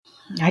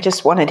I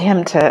just wanted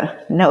him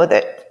to know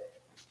that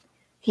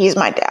he's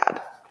my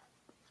dad.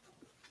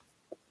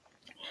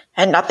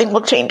 And nothing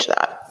will change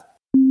that.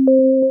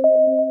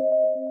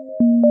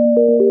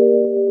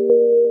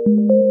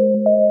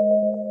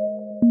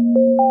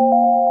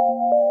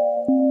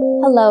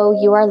 Hello,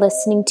 you are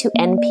listening to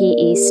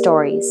NPE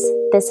Stories.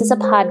 This is a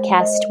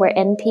podcast where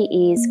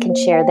NPEs can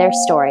share their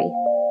story.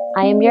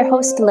 I am your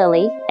host,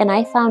 Lily, and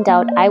I found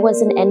out I was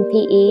an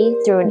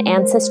NPE through an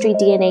Ancestry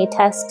DNA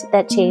test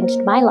that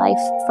changed my life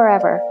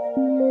forever.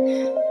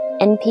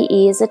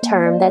 NPE is a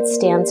term that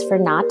stands for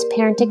Not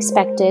Parent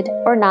Expected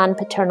or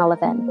Non-Paternal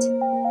Event.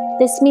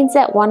 This means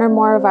that one or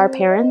more of our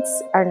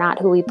parents are not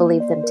who we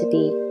believe them to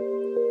be.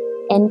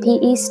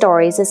 NPE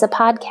Stories is a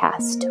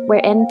podcast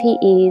where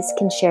NPEs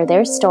can share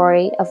their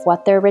story of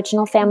what their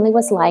original family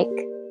was like,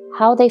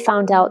 how they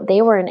found out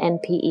they were an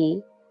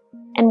NPE,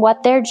 and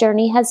what their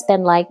journey has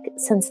been like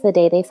since the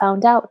day they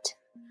found out.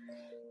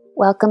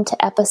 Welcome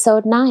to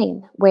episode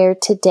 9, where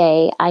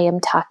today I am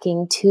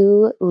talking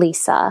to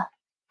Lisa.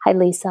 Hi,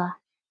 Lisa.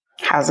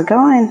 How's it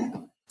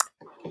going?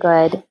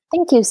 Good.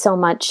 Thank you so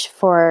much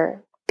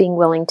for being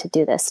willing to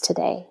do this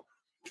today.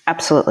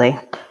 Absolutely.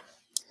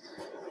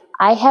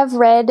 I have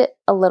read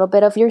a little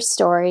bit of your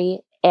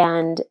story,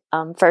 and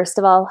first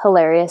of all,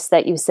 hilarious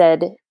that you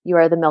said you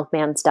are the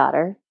milkman's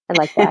daughter. I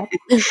like that.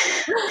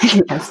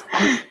 Yes.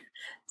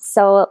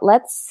 So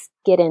let's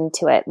get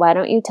into it. Why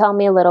don't you tell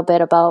me a little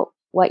bit about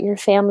what your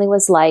family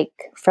was like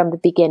from the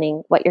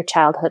beginning, what your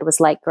childhood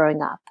was like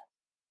growing up?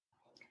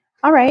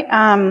 All right.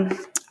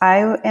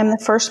 I am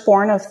the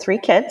firstborn of 3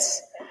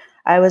 kids.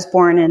 I was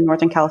born in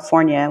Northern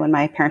California when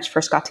my parents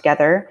first got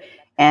together,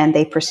 and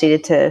they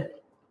proceeded to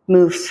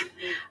move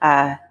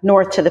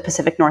north to the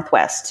Pacific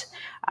Northwest.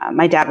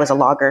 My dad was a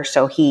logger,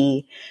 so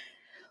he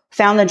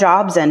found the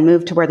jobs and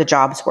moved to where the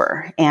jobs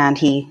were. And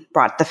he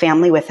brought the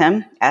family with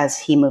him as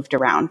he moved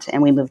around,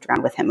 and we moved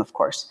around with him, of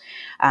course.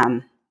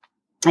 A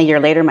year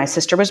later, my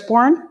sister was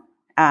born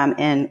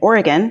in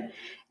Oregon,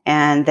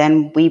 and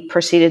then we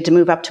proceeded to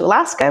move up to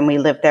Alaska, and we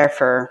lived there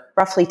for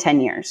roughly 10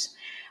 years.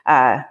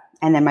 And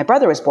then my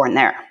brother was born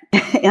there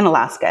in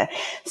Alaska.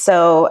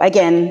 So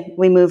again,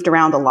 we moved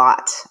around a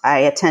lot. I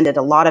attended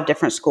a lot of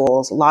different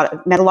schools,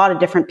 met a lot of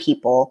different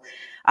people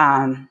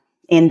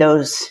in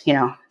those,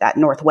 that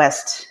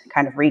Northwest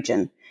kind of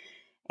region.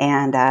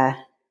 And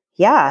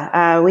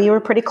we were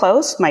pretty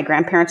close. My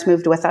grandparents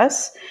moved with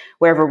us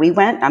wherever we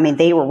went. I mean,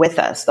 they were with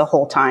us the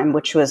whole time,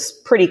 which was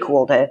pretty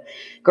cool to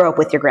grow up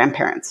with your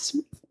grandparents.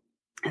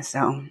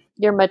 So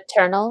your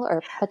maternal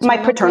or paternal? My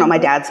paternal, my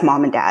dad's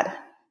mom and dad.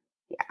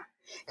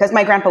 Because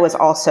my grandpa was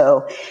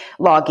also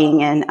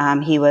logging,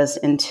 and he was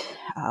into,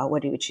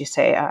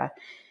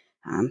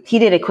 he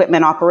did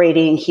equipment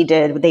operating.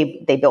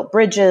 They built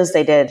bridges.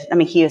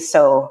 He is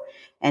so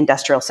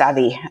industrial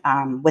savvy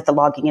with the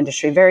logging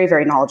industry, very,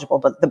 very knowledgeable,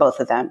 but the both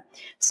of them.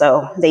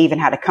 So they even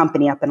had a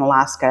company up in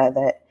Alaska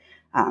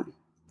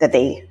that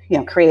they,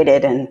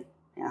 created and,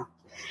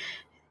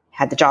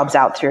 had the jobs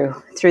out through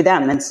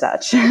them and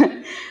such.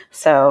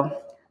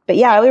 So, but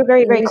yeah, we were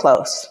very, very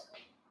close.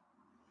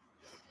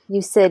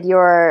 You said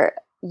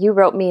you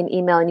wrote me an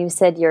email and you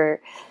said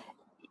your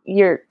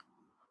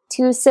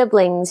 2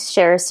 siblings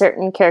share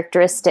certain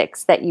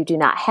characteristics that you do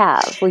not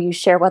have. Will you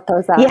share what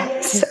those are?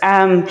 Yes.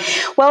 My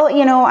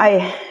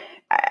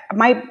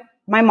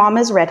mom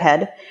is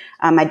redhead.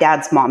 My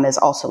dad's mom is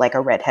also like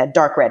a redhead,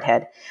 dark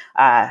redhead.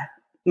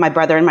 My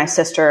brother and my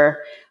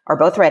sister are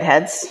both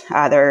redheads.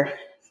 They're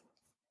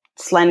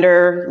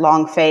slender,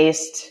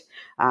 long-faced,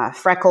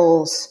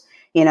 freckles.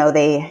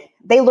 They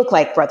look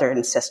like brother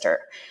and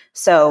sister.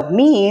 So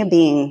me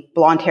being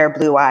blonde hair,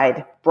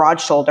 blue-eyed,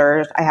 broad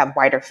shoulders, I have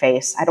wider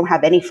face. I don't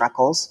have any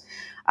freckles.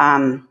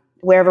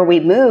 Wherever we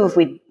move,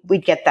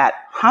 we'd get that,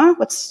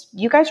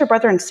 you guys are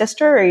brother and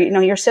sister, or,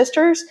 your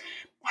sisters?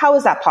 How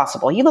is that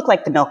possible? You look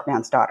like the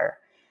milkman's daughter,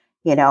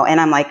 and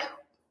I'm like,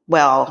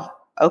 well,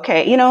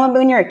 okay.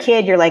 When you're a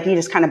kid, you're like, you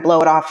just kind of blow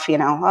it off,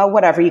 oh,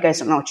 whatever. You guys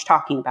don't know what you're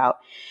talking about.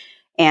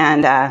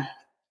 And,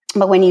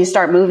 but when you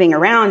start moving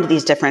around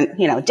these different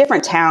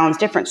towns,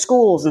 different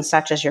schools and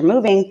such as you're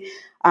moving,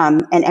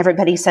 and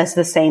everybody says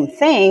the same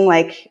thing,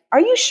 like, are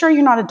you sure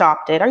you're not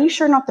adopted? Are you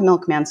sure you're not the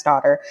milkman's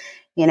daughter?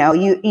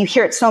 You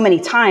hear it so many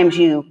times,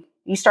 you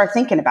start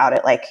thinking about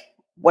it, like,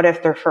 what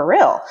if they're for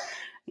real?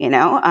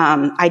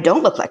 I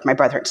don't look like my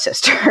brother and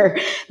sister.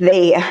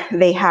 They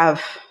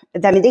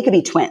could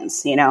be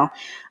twins, they're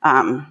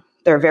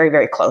very,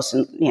 very close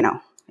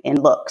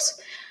in looks.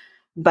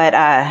 But,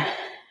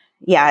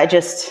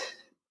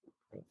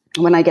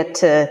 when I get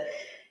to,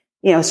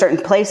 certain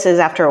places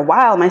after a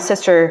while, my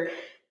sister,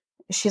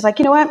 she's like,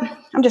 you know what?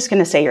 I'm just going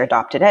to say you're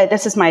adopted.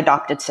 This is my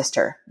adopted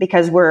sister,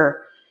 because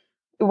we're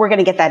going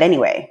to get that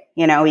anyway.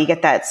 You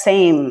get that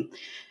same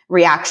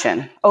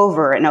reaction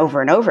over and over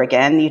and over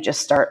again. You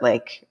just start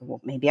like, well,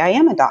 maybe I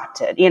am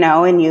adopted,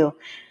 and you,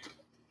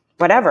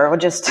 whatever, we'll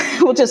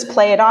just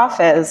play it off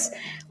as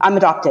I'm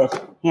adopted.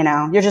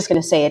 You're just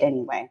going to say it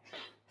anyway.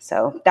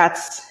 So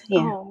that's,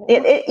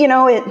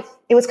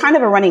 it was kind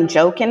of a running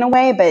joke in a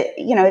way, but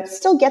it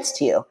still gets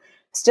to you.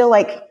 still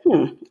like,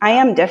 I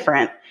am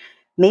different.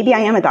 Maybe I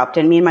am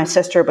adopted. Me and my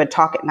sister would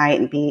talk at night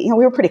and be,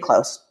 we were pretty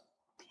close.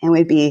 And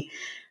we'd be,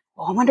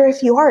 well, I wonder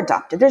if you are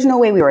adopted. There's no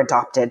way we were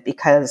adopted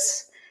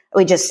because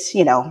we just,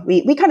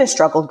 we kind of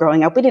struggled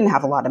growing up. We didn't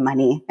have a lot of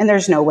money. And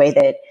there's no way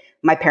that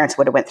my parents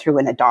would have went through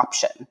an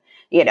adoption.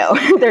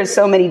 There's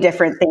so many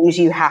different things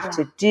you have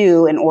to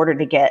do in order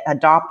to get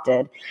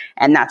adopted.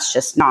 And that's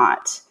just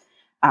not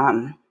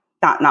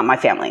my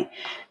family.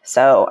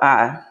 So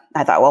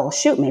I thought, well,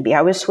 shoot, maybe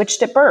I was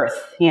switched at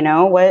birth.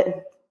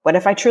 What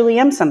if I truly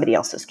am somebody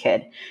else's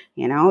kid?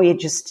 You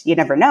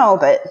never know,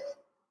 but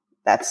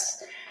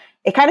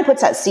it kind of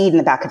puts that seed in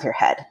the back of your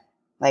head.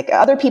 Like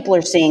other people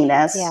are seeing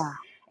this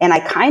and I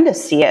kind of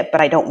see it,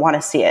 but I don't want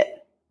to see it,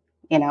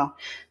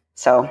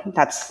 So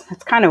that's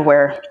kind of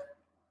where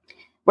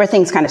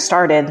things kind of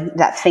started,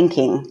 that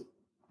thinking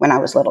when I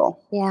was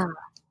little. Yeah.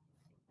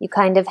 You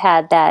kind of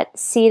had that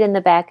seed in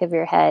the back of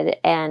your head,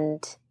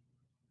 and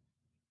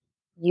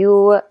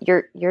your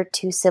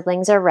two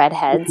siblings are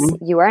redheads.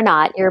 Mm-hmm. You are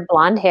not. You're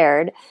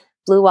blonde-haired,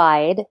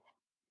 blue-eyed.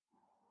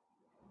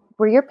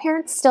 Were your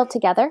parents still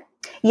together?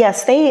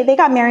 Yes, they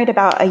got married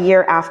about a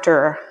year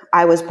after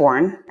I was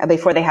born,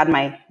 before they had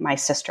my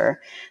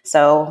sister.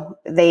 So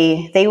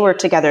they were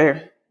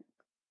together,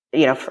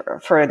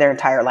 for their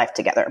entire life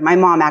together. My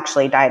mom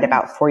actually died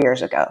about 4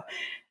 years ago,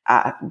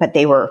 but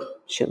they were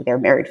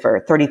married for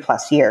 30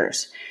 plus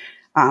years.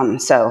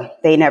 So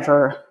they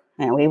never,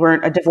 we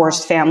weren't a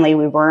divorced family.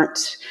 We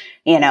weren't,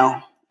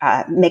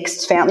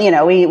 mixed family.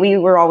 We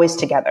were always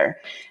together,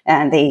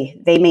 and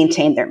they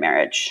maintained their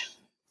marriage.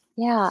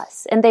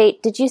 Yes. And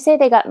did you say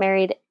they got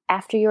married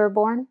after you were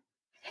born?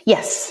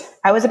 Yes.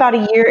 I was about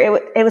a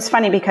year. It was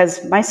funny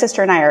because my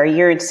sister and I are a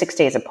year and 6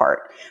 days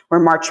apart. We're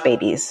March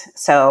babies.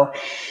 So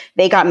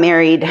they got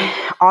married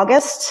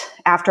August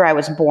after I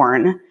was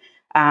born.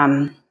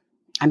 I'm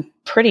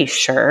pretty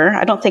sure.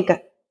 I don't think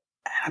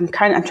I'm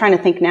trying to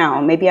think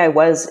now. Maybe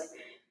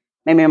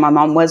my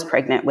mom was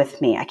pregnant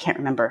with me. I can't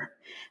remember.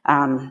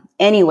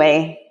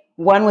 Anyway,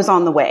 one was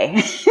on the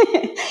way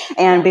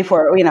and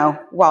before,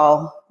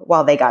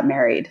 while they got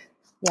married,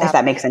 if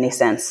that makes any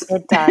sense.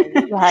 It does.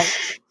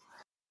 Yes.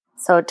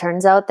 So it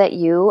turns out that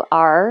you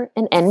are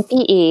an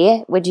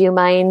NPE. Would you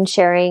mind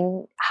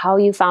sharing how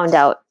you found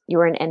out you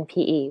were an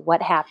NPE?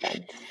 What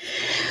happened?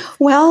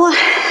 Well,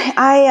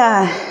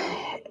 I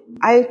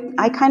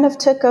kind of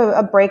took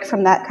a break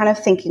from that kind of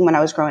thinking when I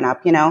was growing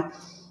up.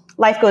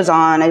 Life goes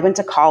on. I went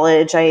to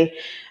college. I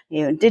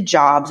did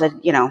jobs.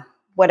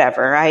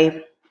 Whatever.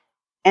 I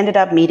ended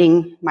up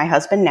meeting my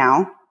husband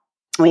now.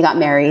 We got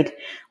married.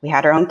 We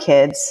had our own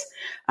kids.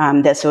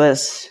 This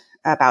was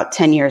about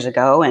 10 years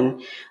ago.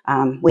 And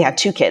we had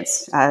two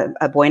kids,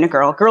 a boy and a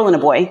girl and a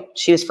boy.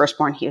 She was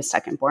firstborn. He was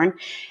secondborn.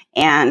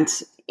 And,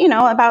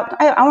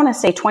 about, I want to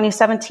say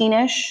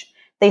 2017-ish,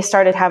 they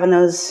started having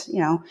those,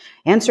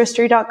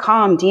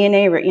 Ancestry.com,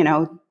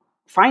 DNA,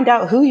 find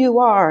out who you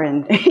are.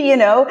 And,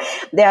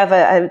 they have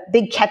a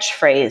big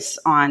catchphrase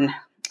on,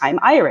 I'm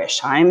Irish,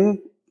 I'm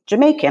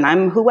Jamaican,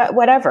 I'm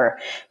whatever.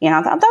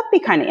 That'd be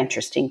kind of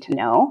interesting to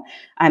know.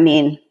 I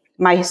mean,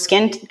 my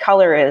skin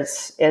color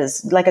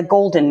is like a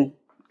golden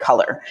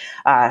color.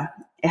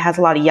 It has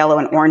a lot of yellow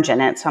and orange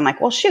in it. So I'm like,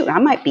 well, shoot,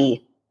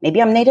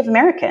 maybe I'm Native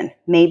American.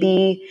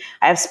 Maybe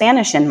I have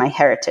Spanish in my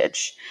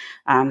heritage.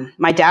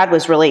 My dad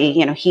was really,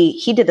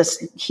 he did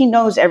this, he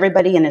knows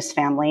everybody in his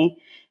family,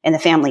 in the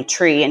family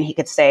tree, and he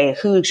could say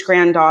whose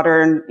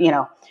granddaughter,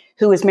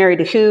 who is married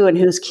to who and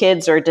whose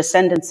kids are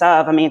descendants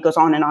of. I mean, it goes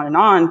on and on and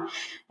on.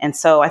 And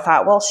so I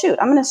thought, well, shoot,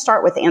 I'm going to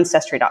start with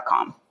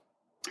Ancestry.com.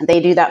 They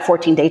do that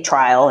 14-day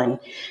trial, and,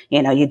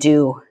 you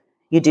do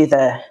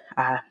the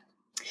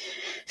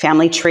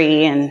family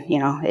tree, and,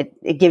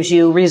 it gives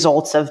you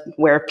results of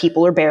where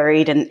people are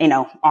buried, and,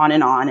 on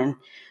and on. And,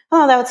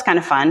 that was kind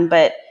of fun,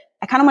 but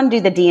I kind of want to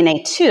do the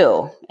DNA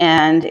too.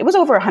 And it was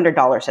over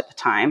 $100 at the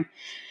time.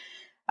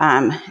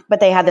 But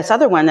they had this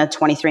other one, the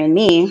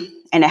 23andMe,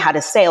 and it had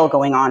a sale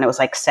going on. It was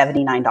like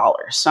 $79.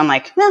 So I'm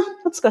like,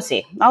 let's go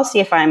see. I'll see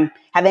if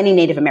have any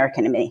Native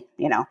American in me,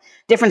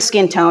 different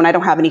skin tone. I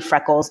don't have any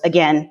freckles.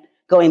 Again,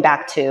 going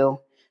back to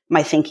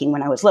my thinking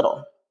when I was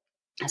little.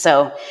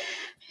 So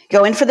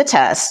go in for the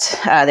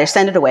test. They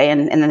send it away,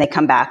 and then they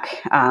come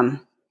back, and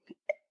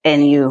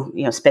you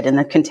spit in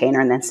the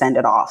container and then send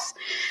it off.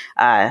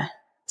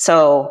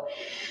 So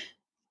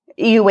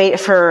you wait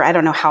for, I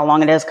don't know how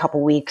long it is, a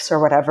couple weeks or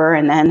whatever.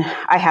 And then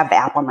I have the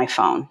app on my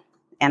phone,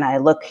 and I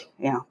look,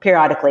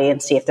 periodically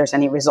and see if there's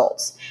any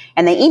results.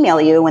 And they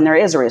email you when there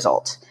is a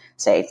result.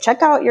 Say,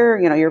 check out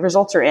your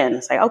results are in.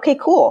 It's like, okay,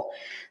 cool.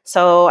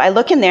 So I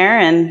look in there,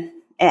 and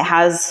it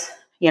has,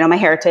 my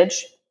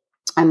heritage.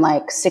 I'm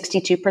like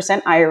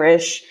 62%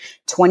 Irish,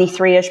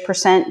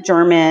 23-ish%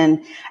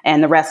 German,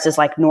 and the rest is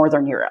like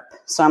Northern Europe.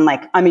 So I'm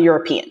like, I'm a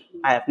European.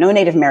 I have no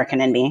Native American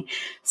in me.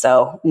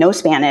 So no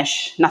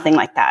Spanish, nothing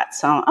like that.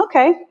 So,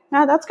 okay,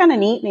 that's kind of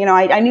neat.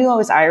 I knew I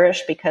was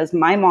Irish because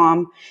my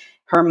mom,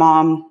 her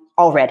mom,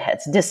 all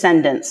redheads,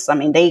 descendants. I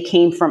mean, they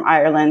came from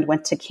Ireland,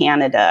 went to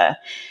Canada,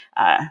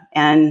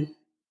 and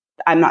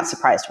I'm not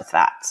surprised with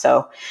that.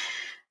 So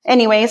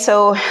Anyway,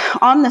 so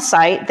on the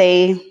site,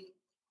 they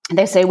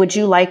say, would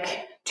you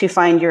like to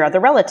find your other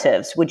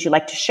relatives? Would you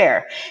like to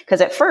share?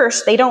 Because at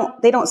first they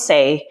don't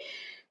say,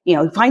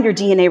 find your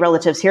DNA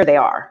relatives. Here they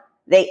are.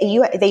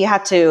 They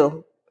have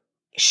to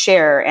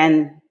share,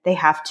 and they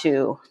have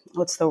to,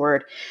 what's the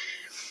word?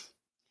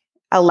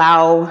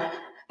 Allow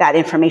that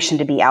information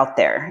to be out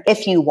there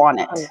if you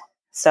want it. Oh.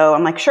 So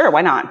I'm like, sure,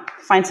 why not?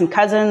 Find some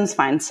cousins,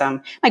 find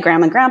my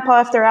grandma and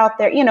grandpa if they're out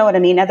there. You know what I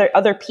mean?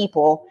 Other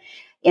people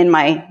in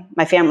my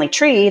family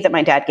tree that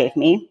my dad gave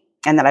me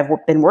and that I've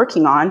been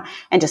working on,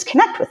 and just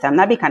connect with them.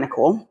 That'd be kind of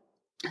cool.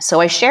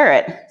 So I share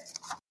it.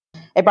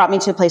 It brought me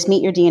to a place,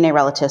 meet your DNA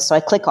relatives. So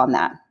I click on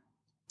that.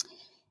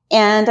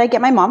 And I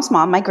get my mom's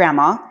mom, my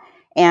grandma,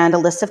 and a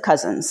list of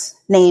cousins,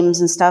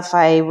 names and stuff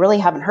I really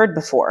haven't heard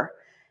before.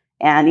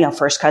 And,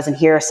 first cousin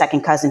here,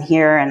 second cousin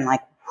here. And like,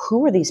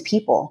 who are these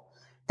people?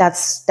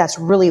 That's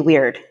really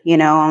weird,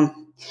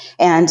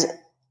 And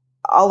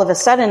all of a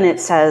sudden it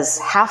says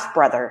half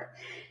brother.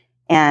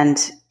 And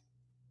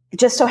it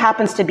just so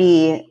happens to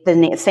be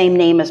the same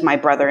name as my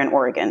brother in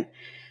Oregon.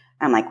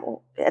 I'm like,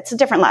 well, it's a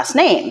different last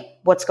name.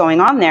 What's going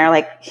on there?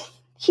 Like,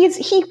 he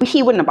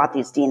wouldn't have bought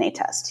these DNA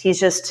tests.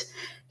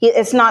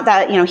 It's not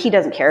that, he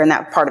doesn't care in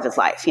that part of his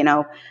life,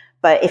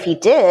 But if he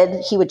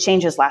did, he would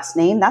change his last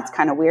name. That's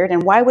kind of weird.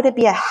 And why would it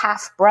be a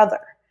half brother?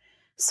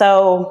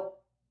 So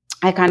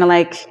I kind of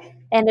like...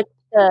 And it's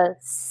the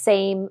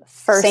same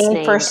first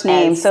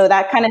name. So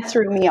that kind of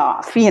threw me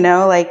off,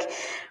 like...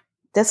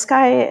 This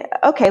guy,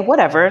 okay,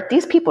 whatever.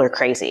 These people are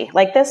crazy.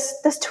 Like this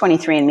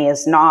 23andMe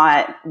is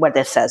not what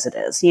this says it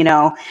is,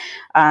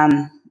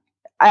 I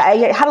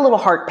had a little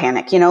heart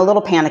panic, a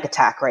little panic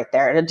attack right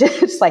there.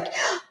 It's like,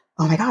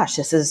 oh my gosh,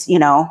 this is,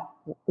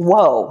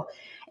 whoa.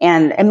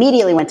 And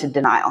immediately went to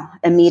denial.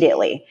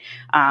 Immediately.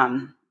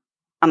 I'm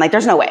like,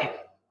 there's no way.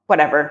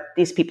 Whatever.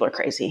 These people are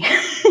crazy.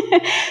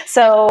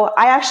 So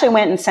I actually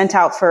went and sent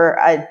out for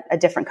a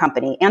different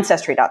company,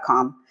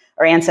 Ancestry.com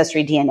or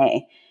Ancestry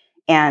DNA.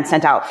 And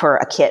sent out for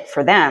a kit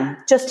for them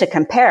just to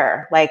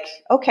compare. Like,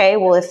 okay,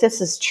 well, if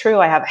this is true,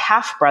 I have a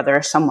half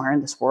brother somewhere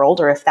in this world,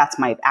 or if that's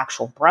my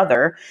actual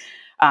brother,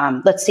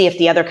 let's see if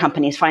the other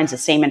companies finds the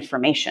same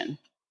information.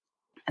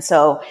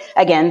 So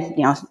again,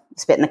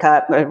 spit in the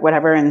cup or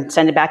whatever and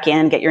send it back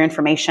in, get your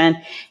information,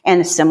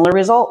 and similar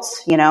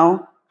results,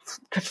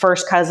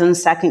 first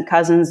cousins, second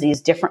cousins,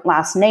 these different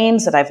last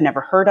names that I've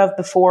never heard of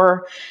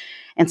before.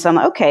 And so I'm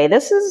like, okay,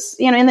 this is,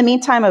 in the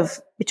meantime of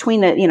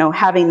between the,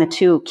 having the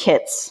two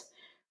kits,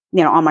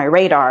 on my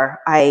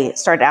radar, I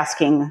started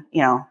asking,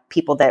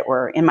 people that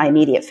were in my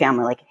immediate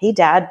family, like, hey,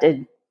 Dad,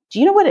 do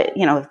you know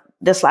what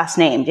this last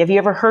name? Have you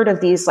ever heard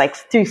of these like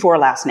 3-4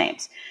 last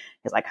names?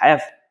 He's like, I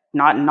have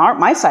not in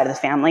my side of the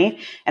family.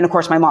 And of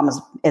course, my mom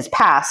is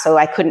passed, so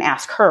I couldn't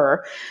ask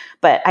her,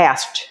 but I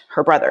asked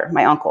her brother,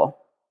 my uncle.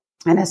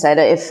 And I said,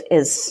 I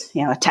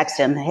text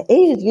him,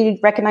 hey, do you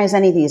recognize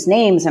any of these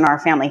names in our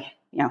family,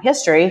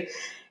 history?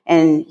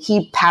 And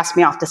he passed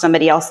me off to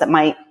somebody else that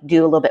might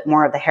do a little bit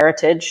more of the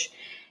heritage.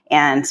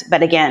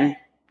 But again,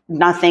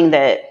 nothing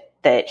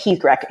that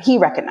he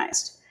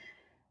recognized.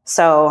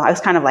 So I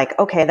was kind of like,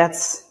 okay,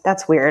 that's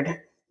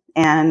weird.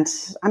 And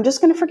I'm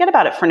just going to forget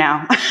about it for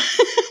now.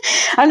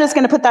 I'm just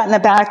going to put that in the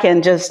back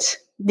and just,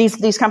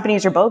 these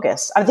companies are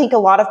bogus. I think a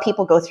lot of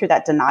people go through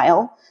that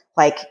denial.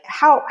 Like,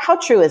 how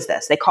true is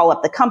this? They call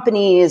up the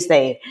companies,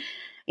 they,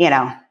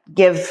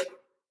 give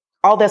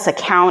all this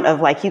account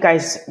of like, you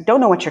guys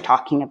don't know what you're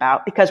talking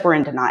about because we're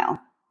in denial.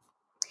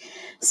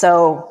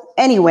 So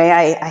anyway,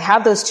 I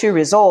have those two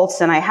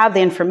results and I have the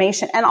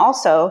information, and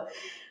also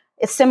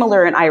it's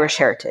similar in Irish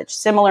heritage,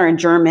 similar in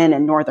German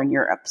and Northern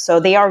Europe. So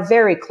they are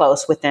very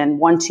close, within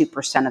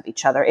 1-2% of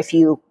each other if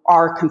you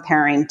are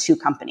comparing two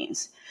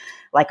companies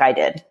like I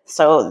did.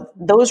 So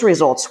those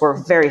results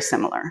were very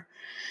similar.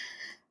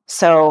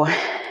 So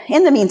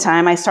in the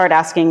meantime, after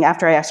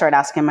I started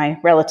asking my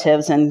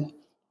relatives and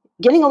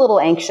getting a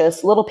little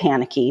anxious, a little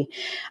panicky,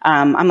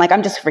 I'm like,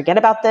 I'm just forget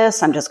about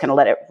this. I'm just going to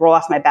let it roll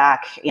off my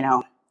back,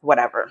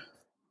 whatever.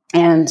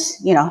 And,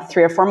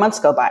 3 or 4 months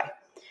go by.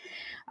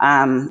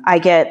 I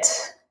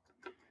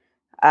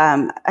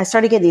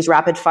started getting these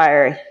rapid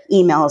fire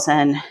emails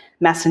and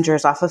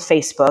messengers off of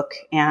Facebook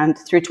and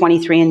through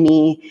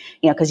 23andMe,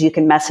 because you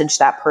can message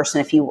that person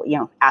if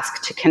you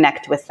ask to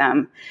connect with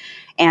them.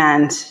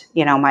 And,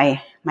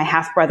 my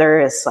half brother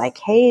is like,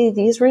 hey,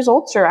 these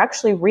results are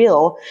actually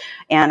real.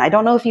 And I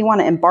don't know if you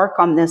want to embark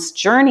on this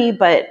journey,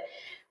 but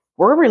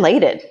we're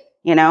related,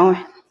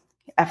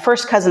 A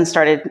first cousin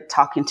started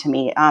talking to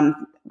me,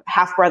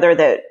 half brother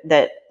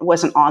that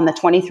wasn't on the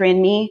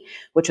 23andMe,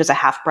 which was a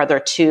half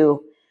brother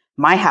to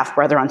my half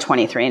brother on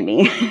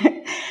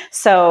 23andMe.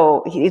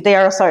 So they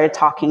all started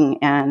talking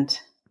and,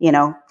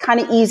 kind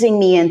of easing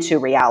me into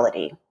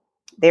reality.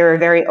 They were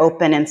very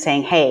open and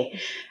saying, hey,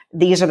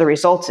 these are the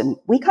results and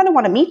we kind of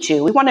want to meet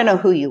you. We want to know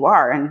who you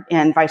are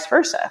and vice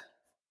versa.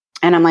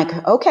 And I'm like,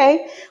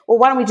 okay, well,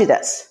 why don't we do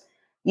this?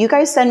 you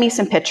guys send me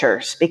some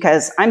pictures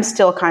because I'm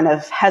still kind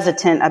of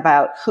hesitant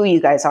about who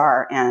you guys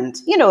are. And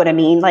you know what I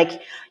mean?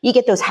 Like you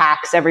get those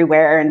hacks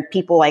everywhere and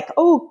people like,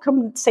 oh,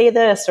 come say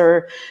this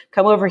or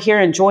come over here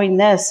and join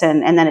this.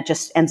 And then it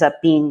just ends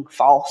up being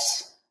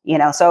false, you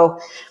know? So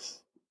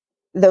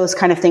those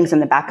kind of things in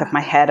the back of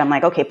my head, I'm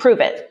like, okay, prove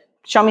it.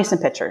 Show me some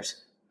pictures.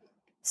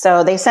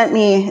 So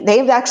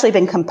they've actually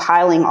been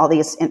compiling all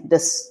this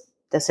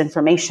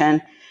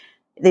information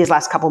these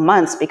last couple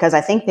months because I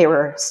think they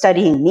were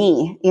studying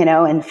me, you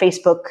know, and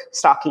Facebook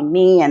stalking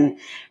me and,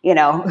 you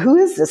know, who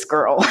is this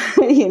girl,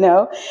 you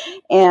know?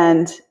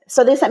 And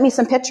so they sent me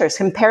some pictures,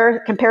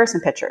 comparison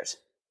pictures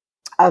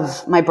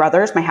of my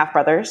brothers, my half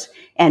brothers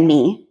and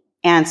me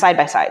and side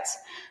by sides.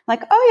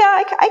 Like, oh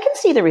yeah, I can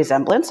see the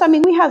resemblance. I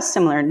mean, we have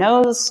similar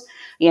nose,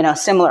 you know,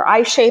 similar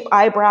eye shape,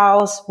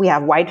 eyebrows. We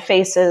have wide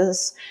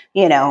faces,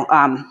 you know,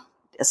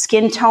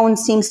 skin tone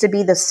seems to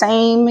be the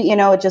same, you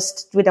know,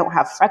 we don't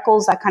have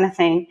freckles, that kind of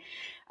thing.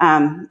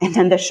 And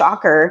then the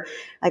shocker,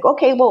 like,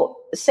 okay, well,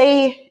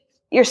 say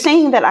you're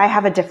saying that I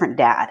have a different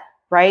dad,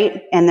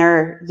 right? And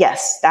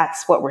yes,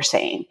 that's what we're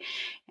saying.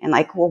 And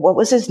like, well, what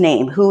was his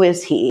name? Who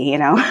is he? You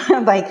know,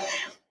 like,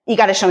 you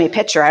got to show me a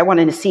picture. I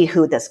wanted to see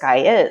who this guy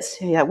is.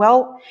 Yeah,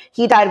 well,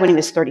 he died when he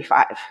was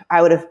 35.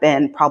 I would have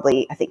been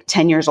probably, I think,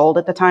 10 years old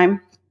at the time,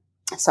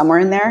 somewhere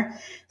in there.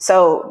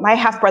 So my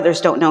half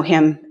brothers don't know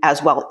him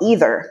as well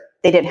either.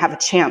 They didn't have a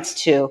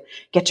chance to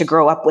get to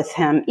grow up with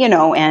him, you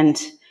know, and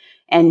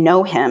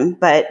know him.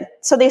 But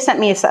so they sent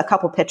me a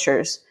couple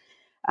pictures.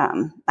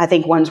 I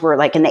think ones were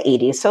like in the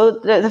 80s. So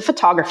the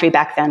photography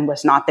back then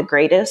was not the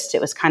greatest.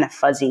 It was kind of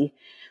fuzzy.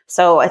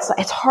 So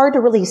it's hard to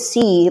really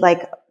see,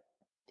 like,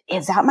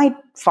 is that my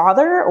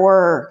father?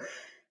 Or,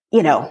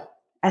 you know,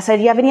 I said,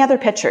 do you have any other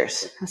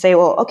pictures? I say,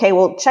 well, okay,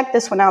 well, check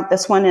this one out.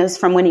 This one is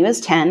from when he was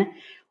 10.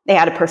 They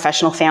had a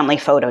professional family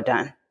photo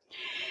done.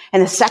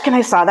 And the second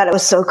I saw that, it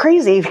was so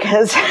crazy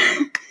because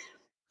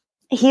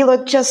he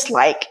looked just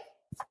like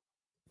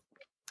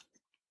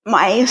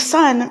my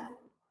son.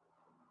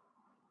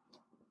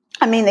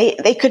 I mean,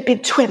 they could be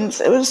twins.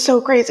 It was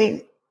so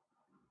crazy.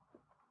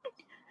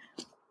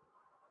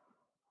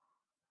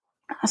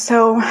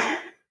 So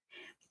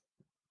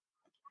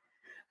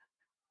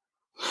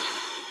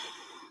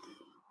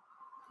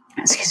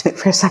excuse me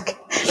for a second.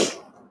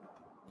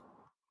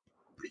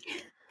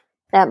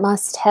 That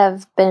must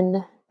have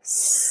been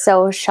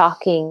so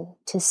shocking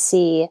to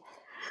see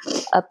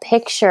a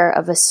picture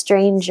of a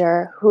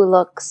stranger who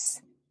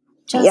looks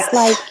just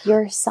like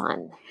your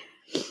son.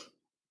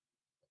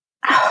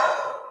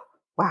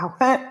 Wow.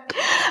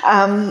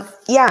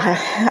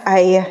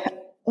 Yeah,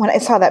 when I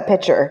saw that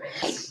picture,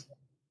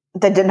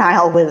 the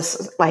denial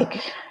was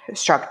like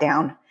struck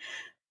down.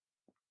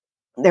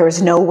 There was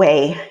no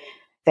way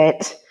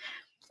that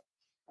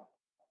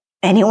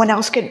anyone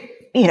else could,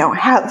 you know,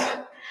 have.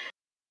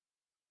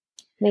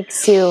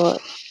 Makes you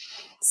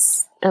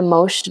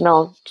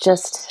emotional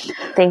just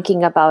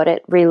thinking about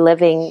it,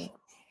 reliving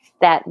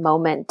that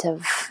moment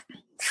of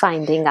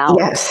finding out.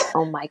 Yes.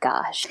 Oh my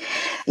gosh.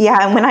 Yeah,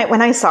 and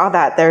when I saw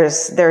that,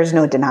 there's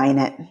no denying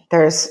it.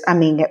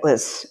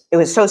 It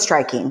was so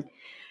striking.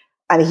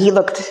 I mean, he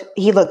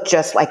looked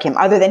just like him,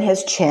 other than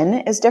his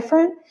chin is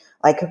different.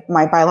 Like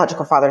my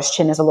biological father's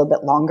chin is a little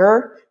bit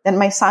longer than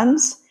my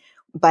son's,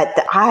 but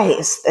the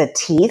eyes, the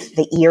teeth,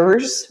 the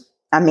ears,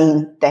 I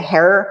mean, the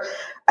hair,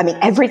 I mean,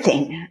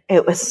 everything.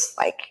 It was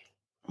like,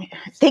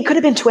 they could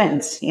have been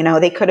twins, you know,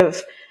 they could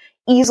have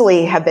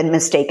easily have been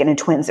mistaken in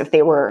twins if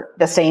they were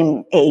the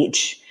same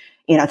age,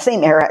 you know,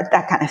 same era,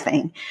 that kind of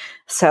thing.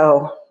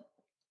 So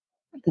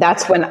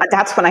that's when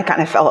I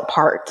kind of fell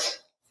apart.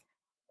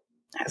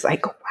 I was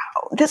like,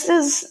 wow, this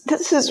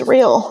is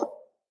real.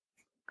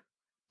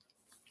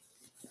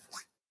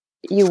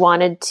 You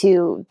wanted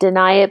to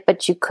deny it,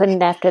 but you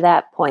couldn't after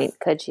that point,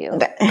 could you?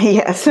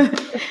 Yes.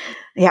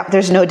 Yeah,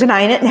 there's no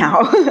denying it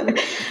now.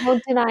 No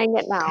denying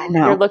it now.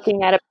 No. You're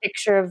looking at a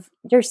picture of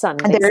your son.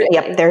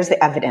 There's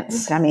the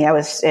evidence. I mean,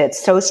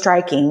 it's so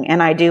striking.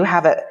 And I do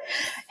have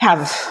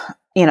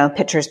you know,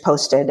 pictures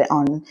posted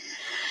on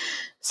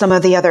some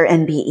of the other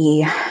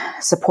NBE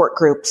support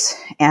groups.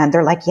 And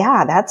they're like,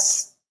 yeah,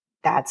 that's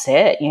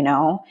it, you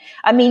know.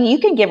 I mean, you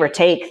can give or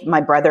take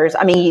my brothers.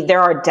 I mean,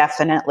 there are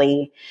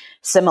definitely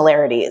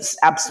similarities.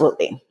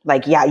 Absolutely.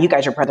 Like, yeah, you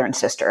guys are brother and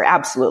sister.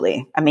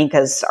 Absolutely. I mean,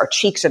 because our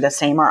cheeks are the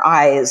same, our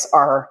eyes,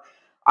 our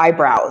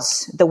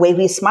eyebrows, the way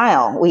we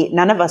smile.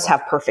 None of us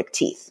have perfect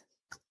teeth.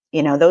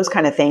 You know, those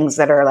kind of things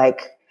that are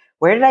like,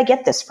 where did I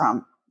get this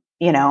from?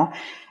 You know,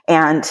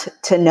 and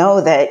to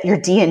know that your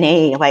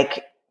DNA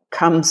like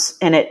comes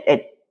and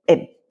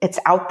it's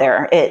out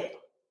there. It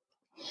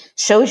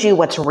shows you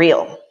what's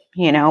real,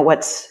 you know,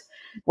 what's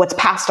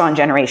passed on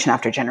generation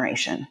after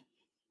generation.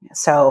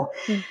 So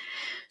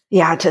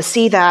yeah, to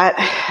see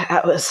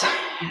that was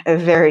a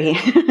very,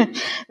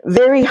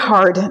 very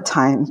hard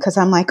time because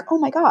I'm like, oh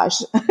my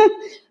gosh,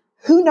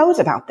 who knows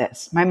about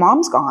this? My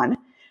mom's gone.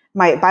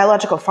 My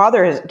biological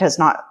father does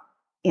not,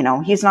 you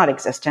know, he's not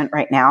existent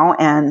right now.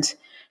 And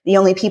the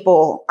only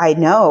people I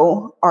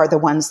know are the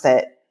ones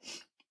that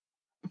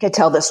could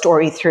tell the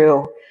story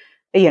through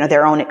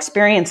their own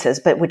experiences,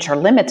 but which are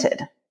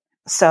limited.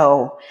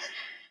 So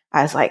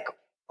I was like,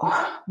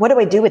 oh, what do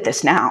I do with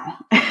this now?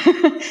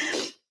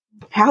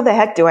 How the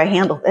heck do I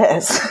handle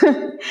this?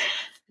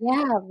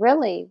 Yeah,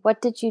 really.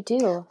 What did you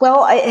do?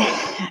 Well,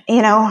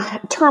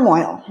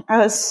 turmoil.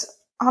 I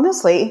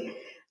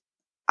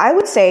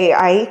would say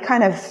I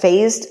kind of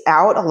phased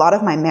out a lot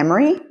of my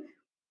memory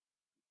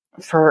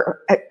for,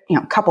 a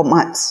couple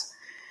months,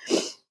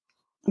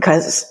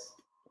 because,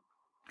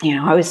 I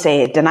always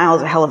say denial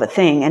is a hell of a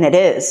thing, and it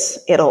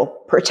is. It'll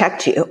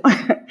protect you.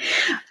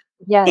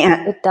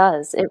 Yeah, it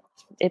does.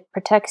 It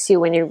protects you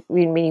when you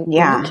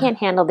can't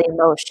handle the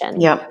emotion.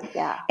 Yep.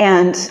 Yeah.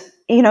 And,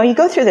 you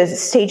go through the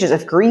stages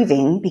of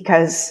grieving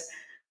because,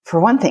 for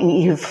one thing,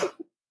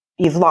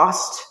 you've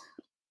lost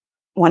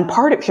one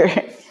part of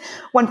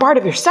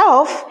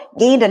yourself,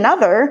 gained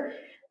another,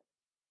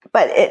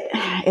 but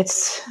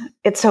it's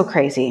so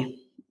crazy.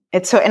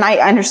 And I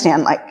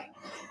understand, like,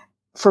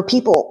 for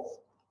people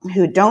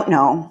who don't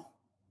know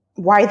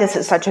why this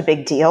is such a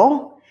big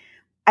deal,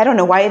 I don't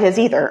know why it is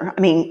either.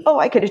 I mean,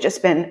 I could have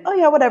just been, oh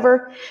yeah,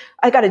 whatever.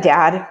 I got a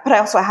dad, but I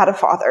also had a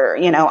father.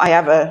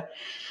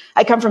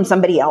 I come from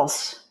somebody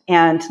else,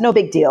 and no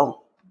big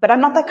deal. But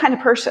I'm not that kind of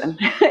person.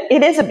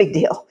 It is a big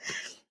deal.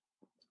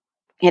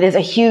 It is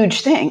a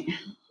huge thing.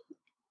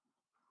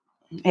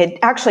 It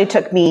actually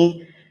took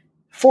me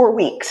 4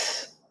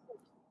 weeks,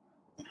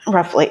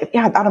 roughly,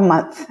 about a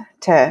month,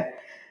 to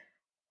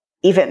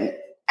even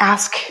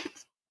ask,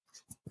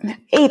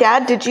 hey,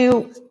 Dad, did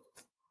you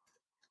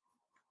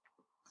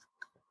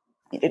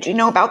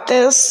know about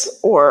this?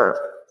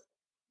 Or,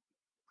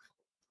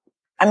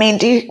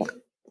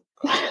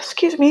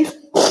 excuse me.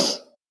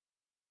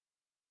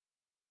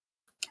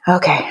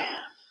 Okay.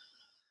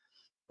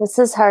 This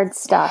is hard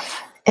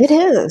stuff. It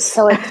is.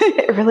 So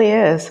it really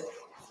is.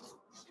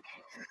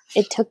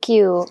 It took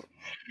you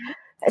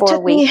 4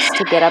 weeks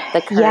to get up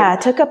the courage. Yeah,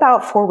 it took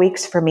about 4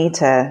 weeks for me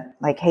to,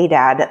 like, hey,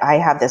 Dad, I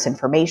have this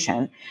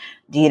information.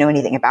 Do you know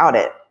anything about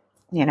it?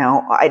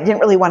 I didn't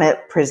really want to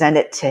present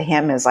it to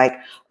him as like,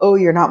 oh,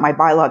 you're not my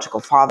biological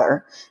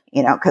father,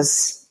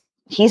 because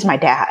he's my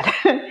dad.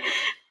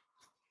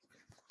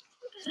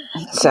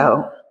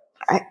 So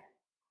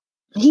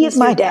he is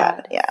my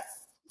dad. Yeah.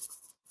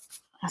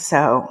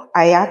 So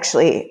I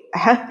actually,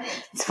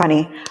 it's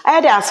funny. I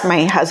had to ask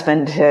my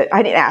husband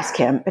I didn't ask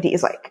him, but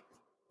he's like,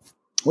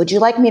 would you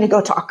like me to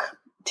go talk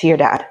to your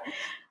dad?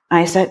 And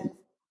I said,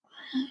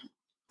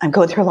 I'm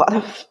going through a lot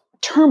of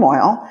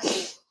turmoil.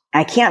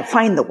 I can't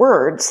find the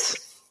words.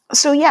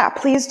 So yeah,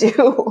 please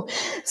do.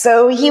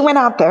 So he went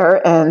out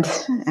there and,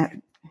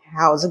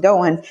 how's it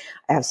going?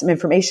 I have some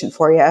information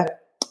for you.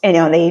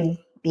 And, they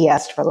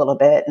BS'd for a little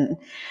bit, and,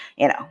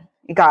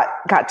 it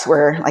got to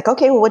where, like,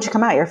 okay, well, what'd you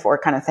come out here for,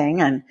 kind of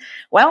thing. And,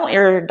 well,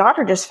 your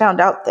daughter just found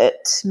out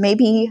that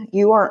maybe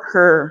you aren't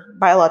her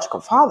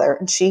biological father,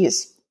 and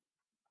she's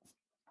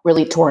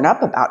really torn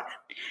up about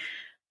it.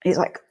 He's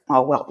like,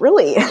 oh, well,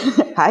 really?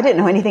 I didn't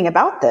know anything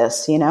about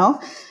this,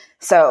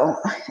 So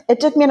it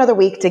took me another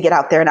week to get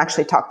out there and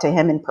actually talk to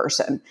him in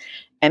person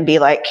and be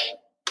like,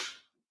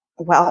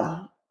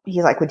 well,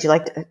 he's like,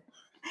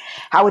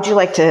 how would you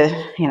like to,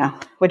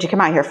 what'd you come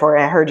out here for?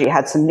 I heard you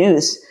had some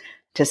news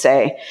to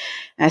say.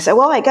 And I said,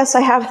 well, I guess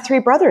I have 3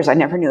 brothers I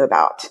never knew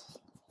about.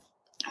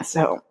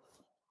 So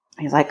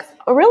he's like,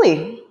 oh,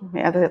 really?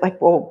 Yeah, they're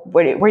like, well,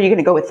 where are you going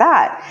to go with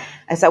that?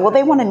 I said, well,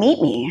 they want to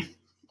meet me.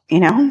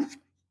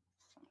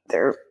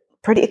 They're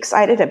pretty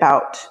excited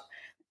about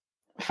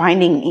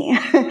finding me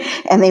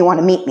and they want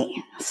to meet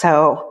me.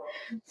 So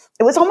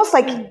it was almost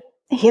like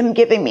him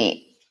giving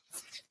me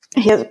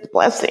his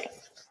blessing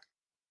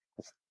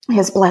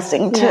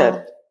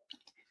to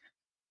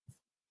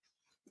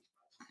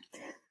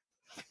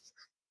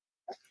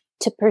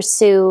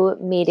pursue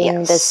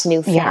meeting this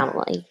new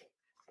family.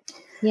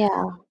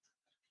 Yeah.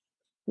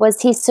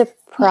 Was he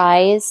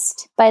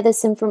surprised by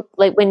this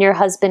like when your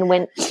husband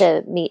went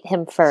to meet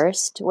him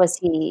first?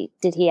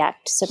 Did he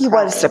act surprised? He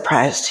was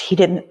surprised. He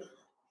didn't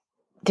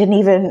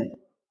even,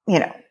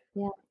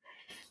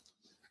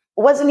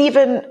 wasn't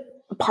even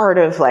part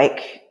of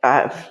like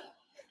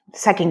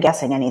second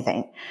guessing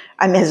anything.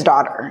 I'm his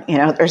daughter,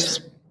 there's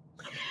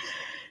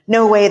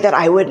no way that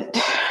I wouldn't.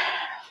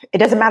 It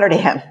doesn't matter to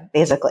him,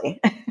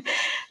 basically,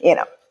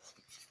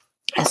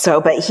 So,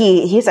 but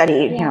he said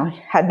he,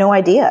 had no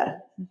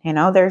idea.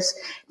 There's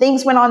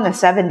things went on in the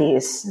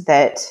 70s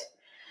that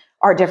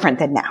are different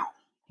than now.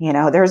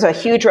 There's a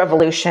huge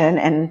revolution.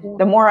 And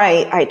the more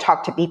I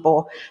talk to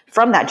people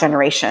from that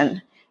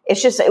generation,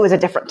 it was a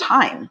different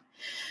time.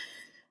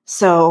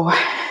 So,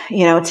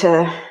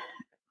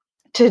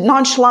 to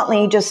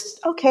nonchalantly just,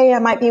 okay, I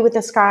might be with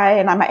this guy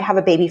and I might have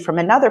a baby from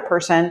another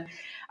person.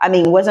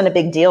 It wasn't a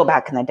big deal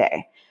back in the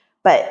day,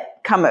 but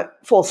come a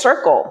full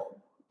circle,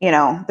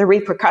 the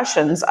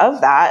repercussions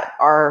of that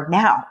are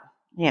now,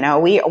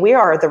 we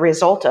are the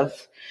result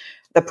of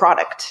the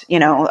product,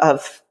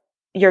 of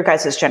your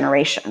guys'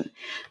 generation.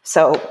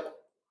 So,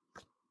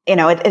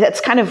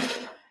 it's kind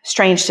of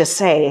strange to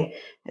say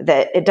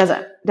that it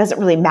doesn't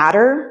really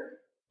matter,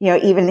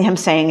 even him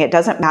saying it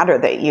doesn't matter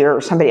that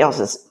you're somebody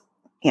else's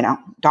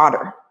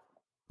daughter.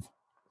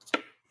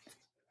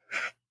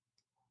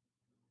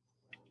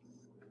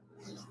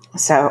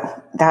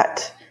 So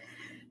that,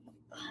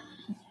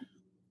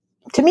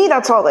 to me,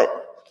 that's all that,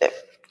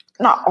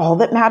 not all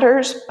that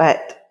matters,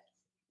 but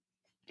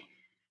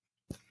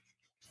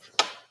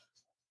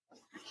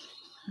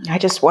I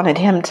just wanted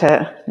him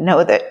to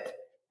know that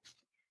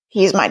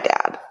he's my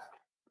dad.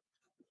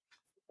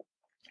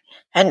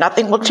 And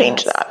nothing will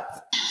change that.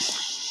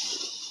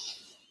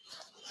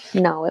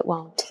 No, it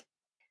won't.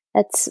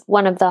 That's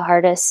one of the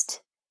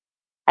hardest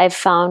I've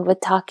found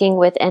with talking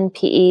with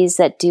NPEs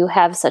that do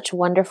have such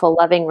wonderful,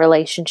 loving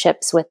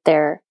relationships with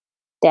their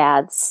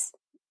dads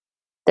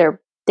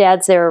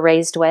they were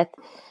raised with,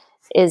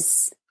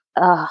 is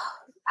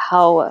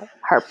how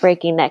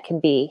heartbreaking that can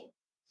be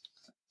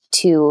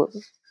to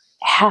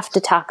have to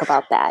talk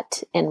about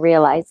that and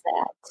realize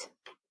that.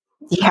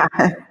 Yeah.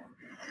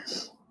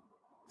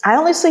 I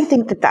honestly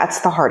think that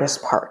that's the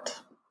hardest part.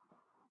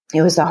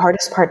 It was the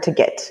hardest part to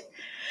get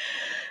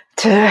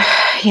to,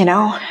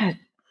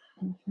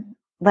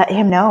 let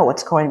him know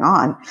what's going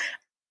on.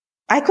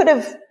 I could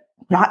have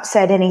not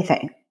said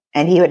anything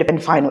and he would have been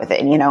fine with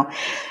it,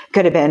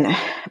 could have been.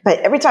 But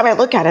every time I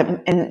look at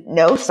him and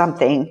know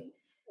something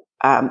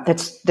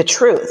that's the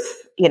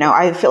truth,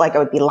 I feel like I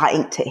would be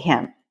lying to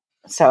him.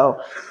 So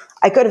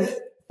I could have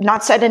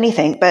not said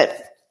anything, but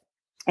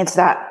it's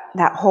that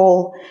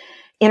whole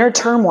inner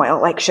turmoil.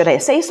 Like, should I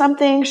say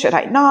something? Should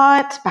I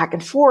not? Back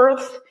and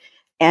forth.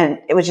 And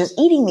it was just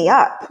eating me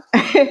up.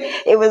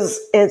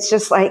 It's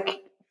just like,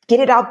 get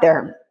it out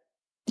there.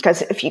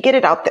 Because if you get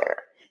it out there,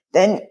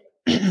 then,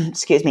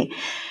 excuse me,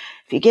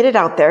 if you get it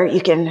out there,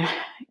 you can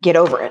get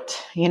over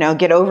it,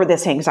 get over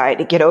this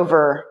anxiety, get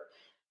over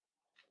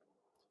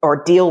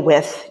or deal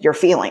with your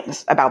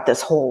feelings about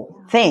this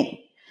whole thing.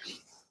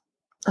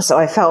 So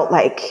I felt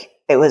like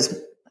it was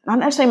not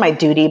necessarily my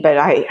duty, but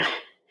I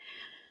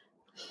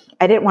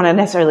didn't want to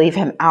necessarily leave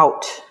him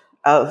out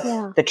of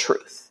the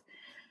truth,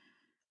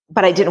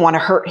 but I didn't want to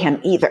hurt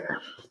him either.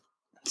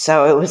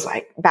 So it was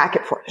like back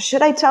and forth.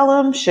 Should I tell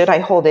him? Should I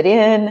hold it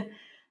in?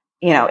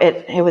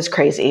 It was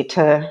crazy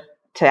to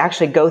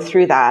actually go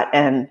through that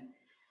and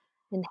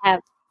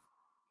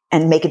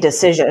make a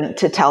decision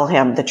to tell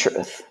him the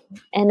truth.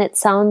 And it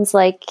sounds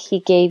like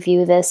he gave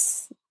you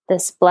this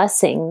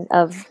blessing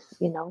of,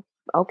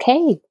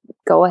 okay,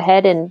 go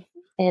ahead and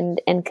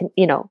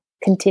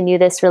continue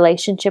this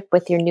relationship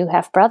with your new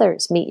half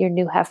brothers, meet your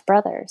new half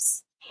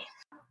brothers.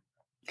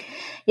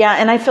 Yeah.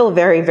 And I feel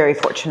very, very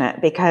fortunate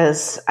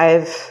because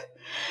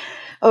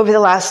over the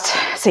last,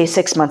 say,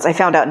 6 months, I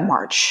found out in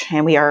March,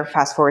 and we are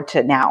fast forward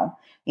to now.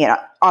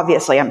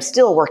 Obviously I'm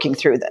still working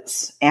through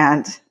this,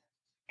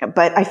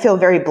 but I feel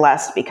very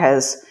blessed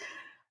because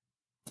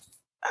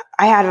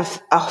I had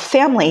a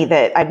family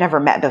that I've never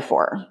met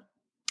before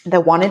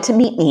that wanted to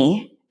meet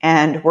me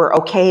and were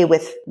okay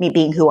with me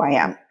being who I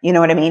am. You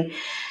know what I mean?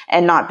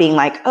 And not being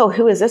like, oh,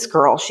 who is this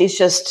girl? She's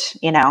just,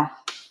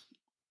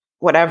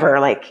 whatever,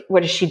 like,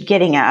 what is she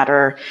getting at?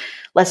 Or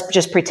let's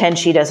just pretend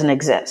she doesn't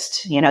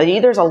exist.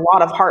 There's a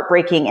lot of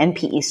heartbreaking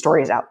NPE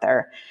stories out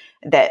there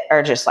that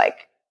are just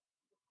like,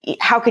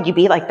 how could you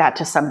be like that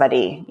to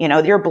somebody?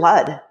 Your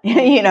blood,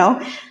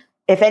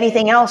 if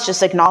anything else,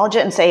 just acknowledge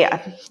it and say,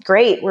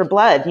 great, we're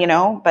blood,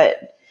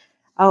 but,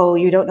 oh,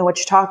 you don't know what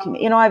you're talking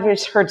about. I've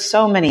just heard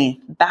so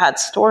many bad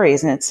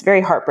stories and it's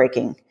very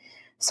heartbreaking.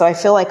 So I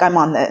feel like I'm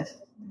on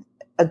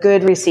a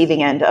good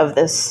receiving end of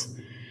this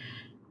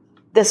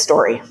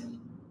story,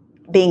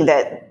 being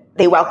that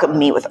they welcomed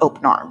me with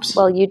open arms.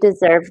 Well, you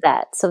deserve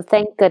that. So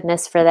thank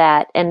goodness for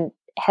that. And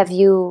have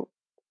you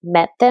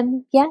met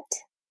them yet?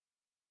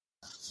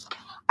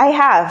 I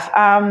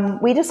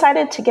have. We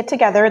decided to get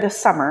together this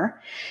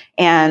summer,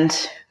 and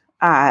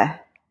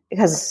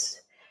because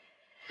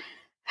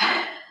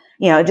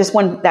just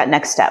want that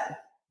next step.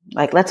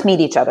 Like, let's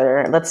meet each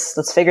other.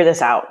 Let's figure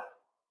this out.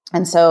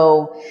 And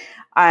so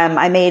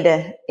I made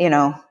a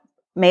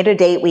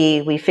date.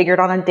 We figured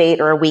on a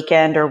date or a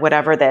weekend or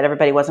whatever that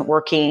everybody wasn't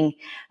working.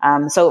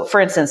 So for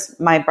instance,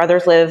 my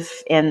brothers live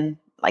in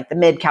like the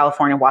mid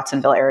California,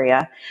 Watsonville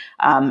area.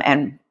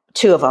 And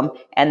two of them.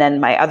 And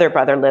then my other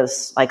brother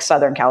lives like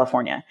Southern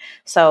California.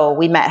 So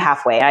we met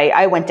halfway.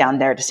 I went down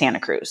there to Santa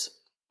Cruz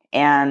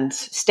and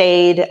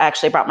stayed,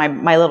 actually brought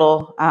my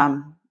little,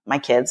 my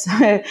kids,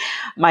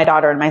 my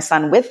daughter and my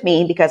son with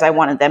me because I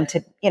wanted them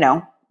to,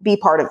 be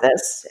part of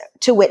this,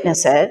 to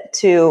witness it,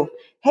 to,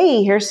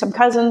 hey, here's some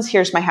cousins,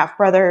 here's my half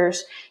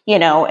brothers,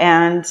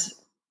 and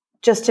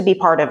just to be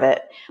part of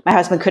it. My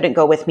husband couldn't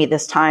go with me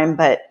this time,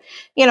 but,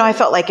 I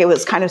felt like it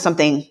was kind of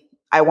something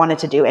I wanted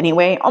to do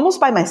anyway, almost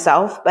by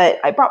myself, but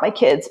I brought my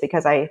kids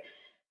because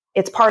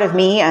it's part of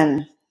me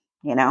and,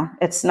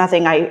 it's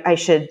nothing I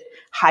should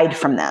hide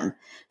from them.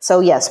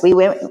 So yes, we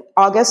went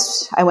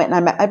August, I went and I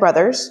met my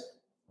brothers,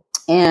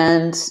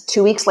 and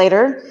 2 weeks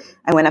later,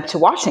 I went up to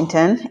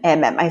Washington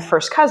and met my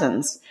first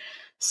cousins.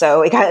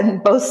 So we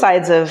got both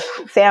sides of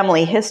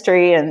family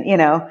history and,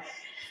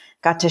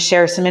 got to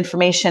share some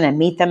information and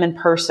meet them in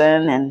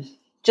person and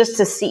just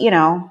to see,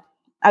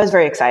 I was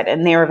very excited,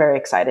 and they were very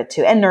excited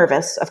too, and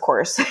nervous, of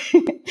course.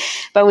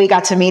 But we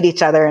got to meet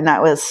each other, and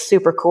that was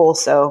super cool.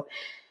 So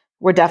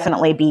we'll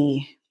definitely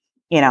be,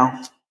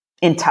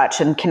 in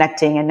touch and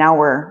connecting, and now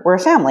we're a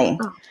family.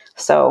 Oh.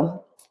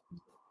 So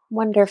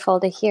wonderful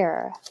to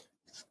hear.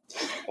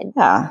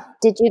 Yeah.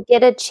 Did you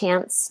get a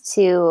chance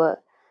to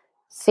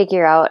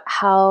figure out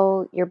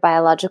how your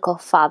biological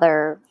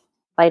father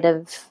might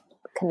have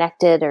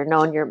connected or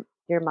known your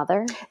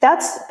mother?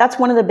 That's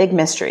one of the big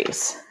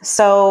mysteries.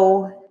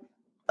 So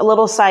a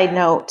little side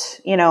note,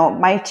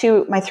 my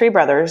three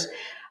brothers,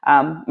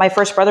 my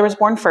first brother was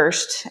born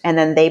first, and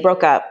then they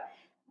broke up.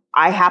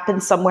 I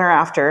happened somewhere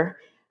after,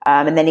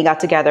 and then he got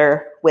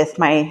together with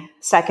my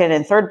second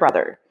and third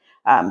brother's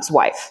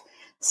wife.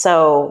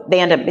 So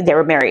they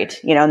were married,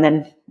 and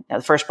then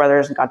the first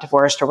brothers got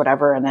divorced or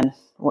whatever, and then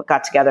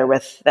got together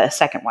with the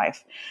second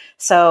wife.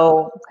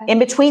 So in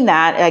between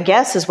that, I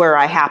guess, is where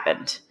I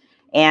happened.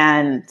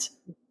 And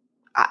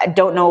I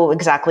don't know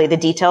exactly the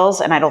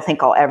details, and I don't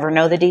think I'll ever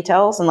know the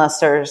details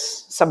unless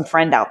there's some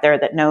friend out there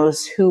that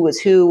knows who was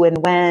who and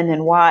when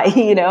and why,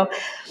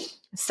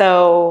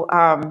 So,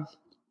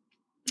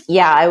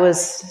 I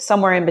was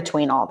somewhere in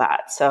between all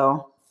that.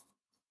 So,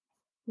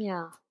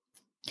 yeah.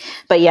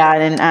 But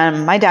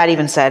and my dad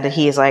even said,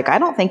 he's like, I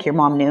don't think your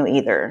mom knew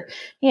either.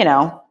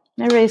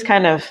 Everybody's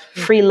kind of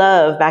free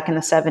love back in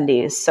the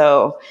 70s.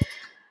 So,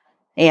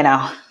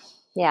 Yeah.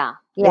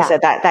 They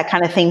said that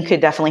kind of thing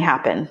could definitely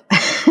happen.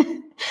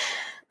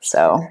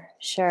 So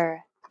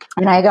sure.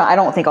 And I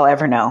don't think I'll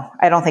ever know.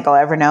 I don't think I'll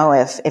ever know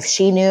if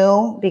she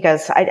knew,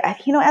 because I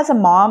as a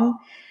mom,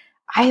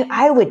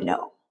 I would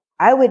know.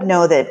 I would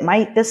know that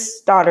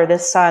this daughter,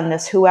 this son,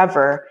 this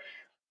whoever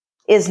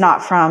is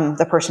not from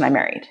the person I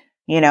married,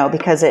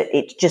 because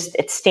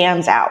it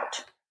stands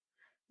out.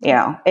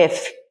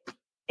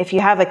 If you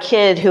have a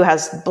kid who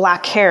has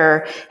black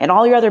hair and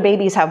all your other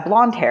babies have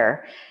blonde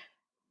hair,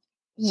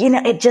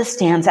 it just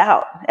stands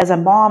out. As a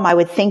mom, I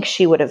would think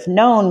she would have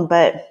known,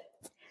 but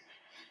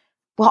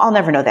I'll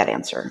never know that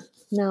answer.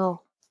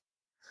 No.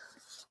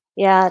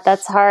 Yeah,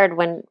 that's hard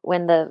when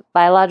the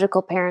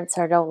biological parents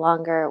are no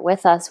longer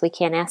with us. We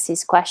can't ask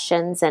these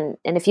questions. And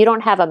if you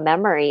don't have a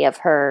memory of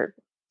her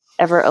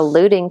ever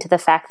alluding to the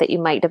fact that you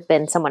might have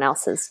been someone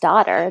else's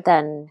daughter,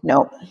 then...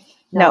 No.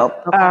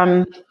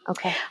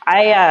 Okay.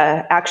 I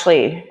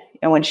actually,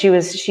 when she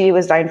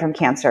was dying from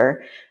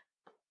cancer,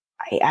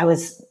 I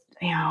was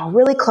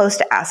really close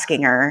to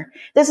asking her.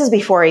 This is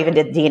before I even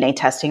did DNA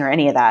testing or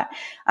any of that.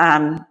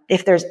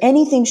 If there's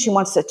anything she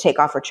wants to take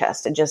off her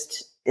chest, and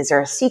just, is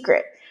there a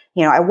secret?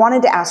 I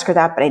wanted to ask her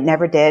that, but I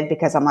never did,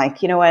 because I'm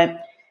like, you know what?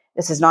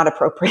 This is not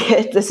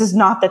appropriate. This is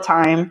not the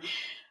time.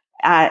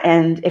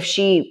 And if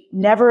she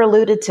never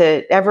alluded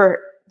to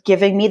ever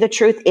giving me the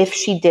truth, if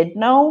she did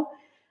know,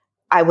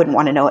 I wouldn't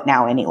want to know it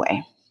now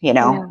anyway,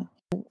 Yeah.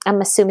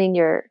 I'm assuming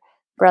your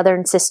brother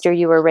and sister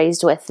you were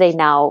raised with, they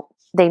now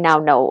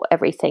know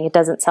everything. It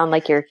doesn't sound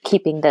like you're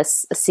keeping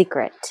this a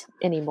secret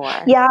anymore.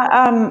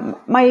 Yeah.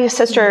 My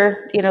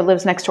sister,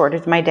 lives next door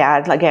to my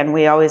dad. Again,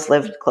 we always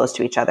lived close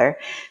to each other.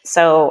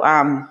 So,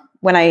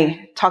 when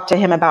I talked to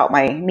him about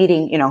my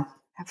meeting,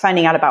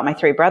 finding out about my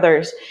three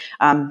brothers,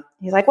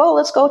 he's like, well,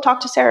 let's go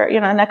talk to Sarah,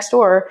 next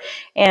door,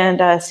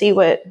 and see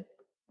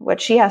what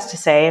she has to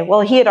say.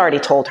 Well, he had already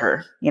told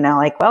her,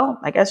 well,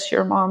 I guess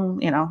your mom,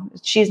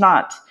 she's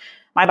not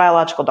my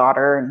biological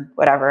daughter and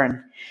whatever.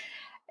 And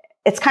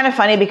it's kind of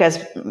funny because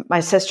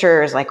my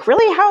sister is like,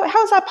 really,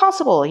 how is that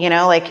possible?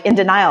 Like in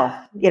denial,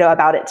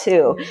 about it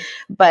too.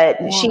 But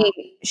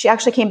she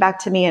actually came back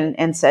to me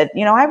and said,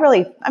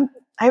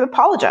 I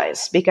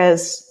apologize,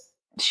 because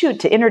shoot,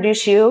 to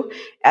introduce you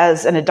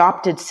as an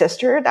adopted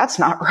sister, that's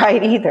not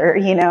right either.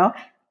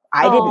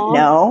 I didn't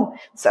know.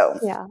 So,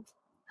 yeah.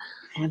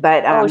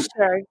 But,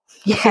 sure.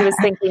 Yeah. She was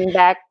thinking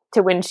back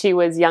to when she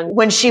was young.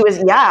 When she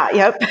was,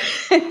 yep.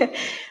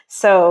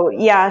 So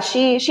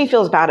she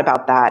feels bad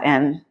about that.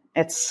 And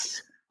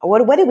it's,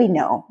 what do we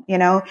know?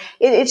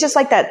 It's just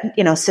like that,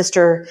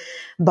 sister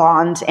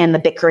bond and the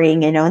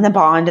bickering, and the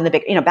bond and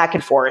the back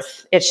and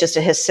forth. It's just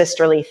his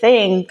sisterly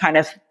thing, kind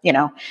of,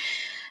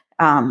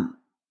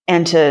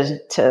 and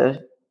to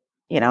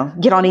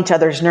get on each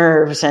other's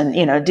nerves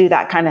and, do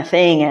that kind of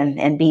thing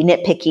and be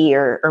nitpicky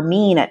or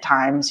mean at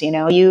times. You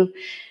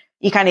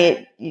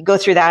go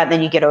through that, and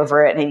then you get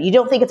over it, and you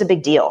don't think it's a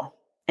big deal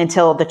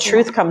until the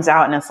truth comes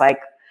out, and it's like,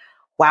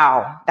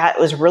 wow, that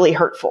was really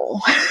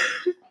hurtful.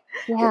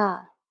 Yeah.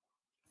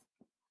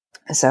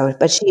 So,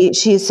 but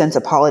she's since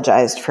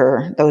apologized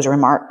for those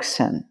remarks,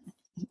 and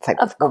it's like,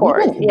 of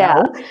course,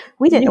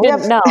 we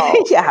didn't know.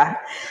 Yeah.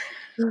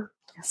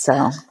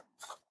 So,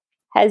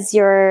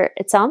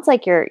 it sounds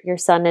like your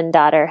son and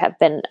daughter have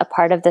been a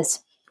part of this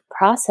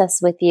process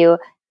with you.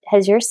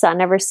 Has your son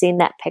ever seen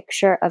that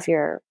picture of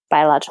your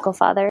biological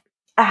father?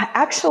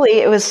 Actually,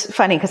 it was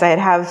funny because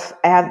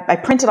I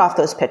printed off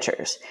those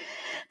pictures,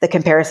 the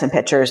comparison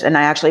pictures, and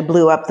I actually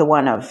blew up the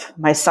one of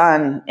my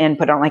son and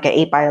put on like an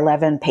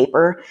 8x11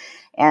 paper.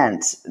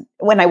 And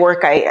when I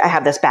work, I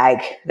have this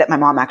bag that my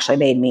mom actually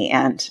made me,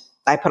 and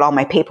I put all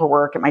my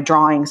paperwork and my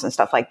drawings and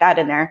stuff like that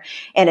in there,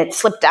 and it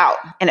slipped out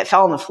and it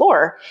fell on the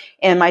floor.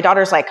 And my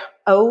daughter's like,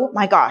 oh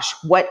my gosh,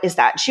 what is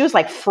that? She was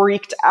like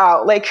freaked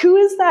out. Like, who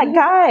is that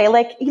guy?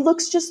 Like, he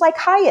looks just like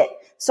Hyatt.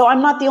 So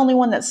I'm not the only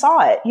one that saw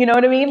it. You know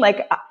what I mean?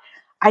 Like,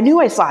 I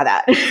knew I saw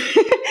that.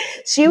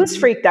 She was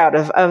freaked out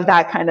of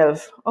that kind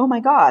of, oh my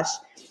gosh.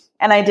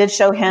 And I did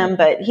show him,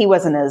 but he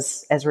wasn't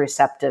as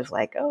receptive,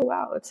 like, oh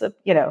wow, it's a,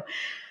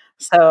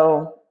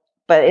 so,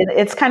 but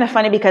it's kind of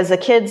funny because the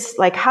kids,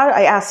 like,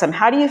 I asked them,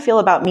 how do you feel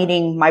about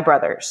meeting my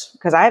brothers?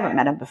 Because I haven't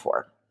met them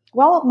before.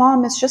 Well,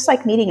 Mom, it's just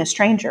like meeting a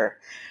stranger.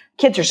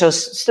 Kids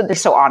are they're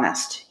so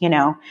honest,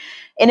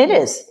 and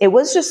it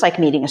was just like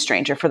meeting a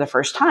stranger for the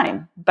first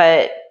time,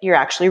 but you're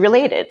actually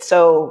related.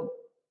 So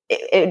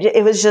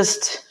it was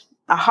just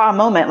aha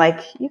moment. Like,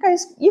 you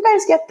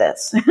guys get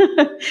this.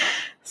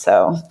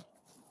 So.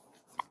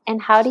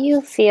 And how do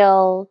you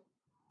feel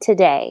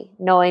today,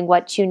 knowing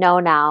what you know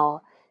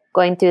now,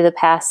 going through the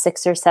past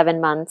 6 or 7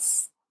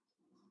 months?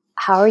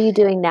 How are you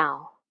doing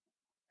now?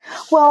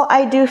 Well,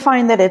 I do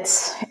find that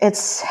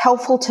it's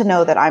helpful to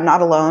know that I'm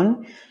not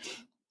alone.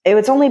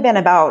 It's only been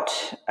about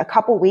a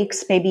couple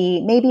weeks,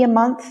 maybe a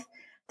month,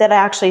 that I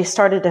actually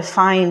started to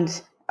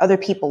find other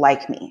people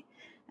like me.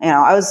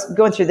 I was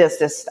going through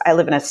this, I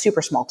live in a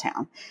super small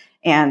town,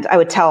 and I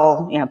would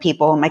tell,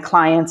 people, my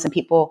clients and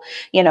people,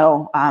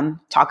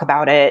 talk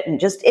about it, and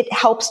just, it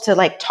helps to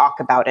like talk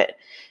about it.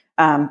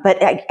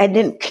 But I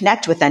didn't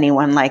connect with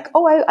anyone like,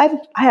 oh, I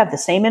have the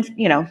same,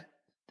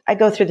 I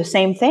go through the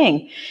same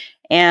thing.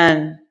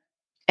 And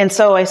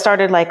so I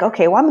started like,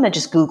 okay, well, I'm going to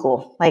just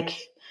Google like,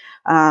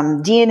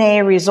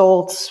 DNA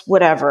results,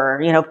 whatever,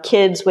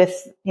 kids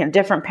with,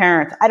 different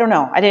parents. I don't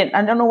know. I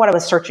don't know what I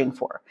was searching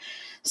for.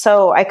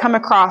 So I come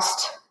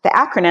across the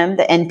acronym,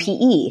 the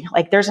NPE,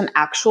 like there's an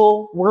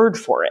actual word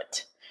for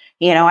it.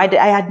 I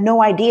had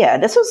no idea.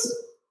 This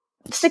was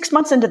 6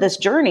 months into this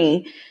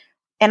journey,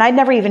 and I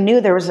never even knew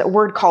there was a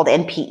word called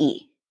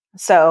NPE.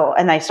 So,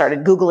 and I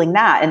started Googling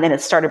that, and then it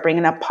started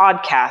bringing up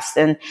podcasts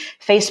and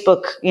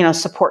Facebook,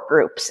 support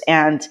groups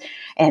and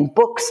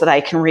books that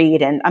I can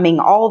read. And I mean,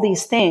 all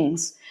these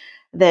things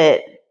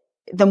that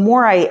the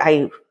more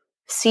I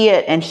see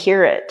it and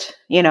hear it,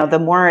 the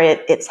more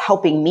it's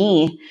helping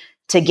me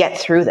to get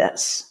through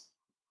this.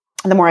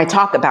 And the more I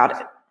talk about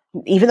it,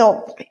 even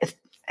though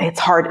it's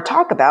hard to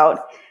talk about,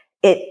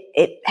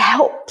 it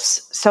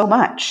helps so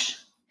much.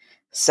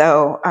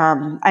 So,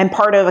 I'm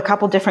part of a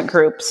couple different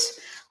groups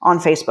on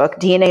Facebook,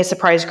 DNA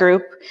Surprise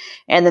Group,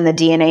 and then the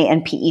DNA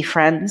NPE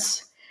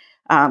Friends.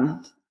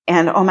 And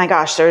oh my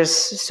gosh, there's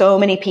so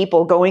many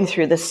people going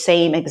through the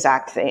same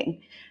exact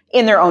thing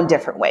in their own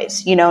different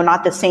ways,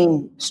 not the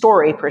same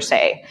story per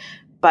se,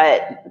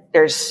 but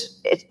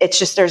there's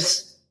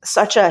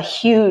such a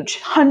huge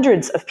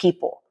hundreds of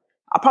people,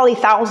 probably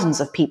thousands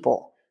of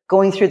people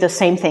going through the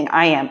same thing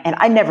I am. And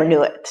I never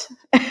knew it.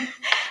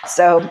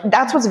 So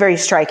that's what's very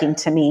striking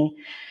to me,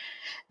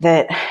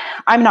 that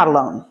I'm not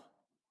alone.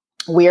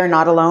 We are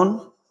not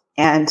alone.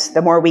 And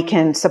the more we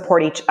can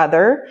support each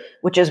other,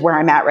 which is where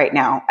I'm at right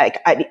now,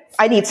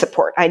 I need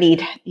support. I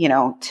need,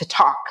 to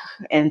talk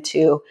and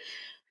to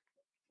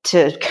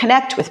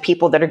connect with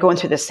people that are going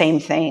through the same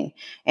thing.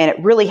 And it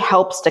really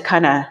helps to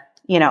kind of,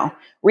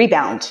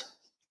 rebound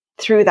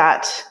through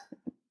that,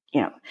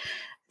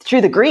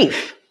 through the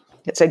grief.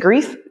 It's a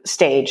grief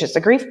stage. It's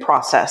a grief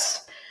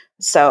process.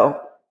 So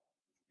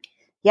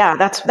yeah,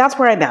 that's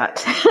where I'm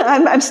at.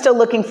 I'm still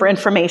looking for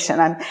information.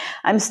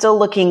 I'm still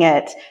looking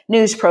at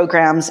news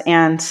programs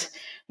and,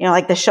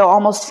 like the show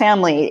Almost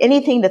Family,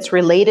 anything that's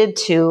related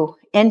to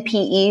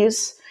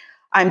NPEs,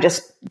 I'm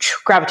just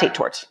gravitate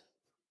towards.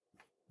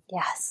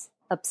 Yes.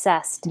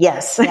 Obsessed.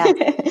 Yes.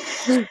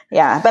 Yeah.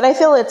 Yeah. But I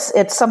feel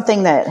it's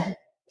something that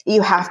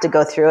you have to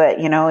go through it.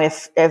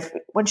 If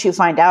once you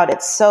find out,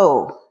 it's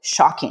so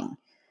shocking.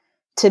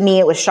 To me,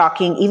 it was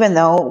shocking, even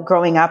though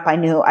growing up, I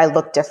knew I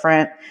looked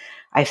different.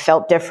 I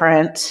felt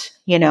different,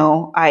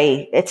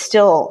 it's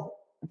still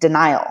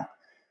denial.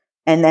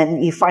 And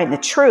then you find the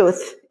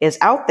truth is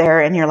out there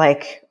and you're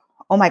like,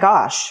 oh my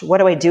gosh, what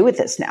do I do with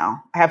this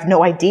now? I have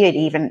no idea to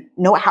even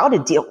know how to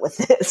deal with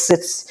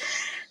this.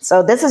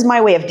 So this is my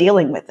way of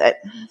dealing with it.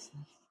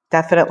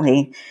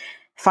 Definitely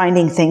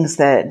finding things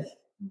that,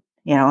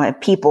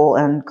 people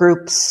and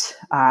groups,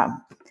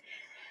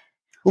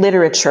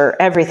 literature,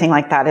 everything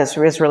like that is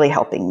really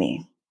helping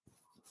me.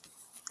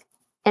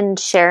 And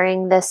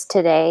sharing this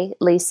today,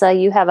 Lisa,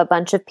 you have a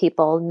bunch of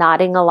people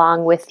nodding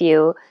along with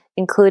you,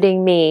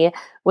 including me,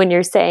 when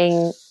you're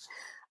saying,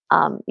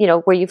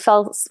 where you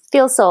feel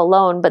so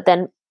alone, but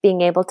then being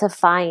able to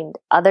find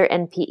other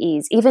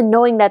NPEs, even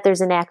knowing that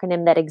there's an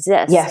acronym that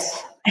exists.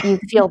 Yes. You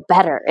feel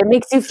better. It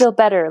makes you feel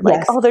better. Like,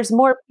 yes. Oh, there's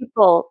more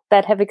people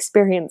that have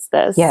experienced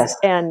this. Yes.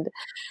 And,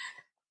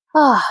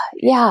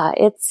 yeah,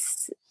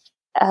 it's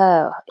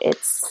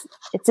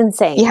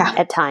insane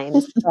at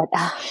times,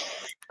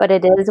 but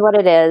it is what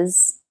it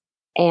is.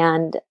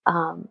 And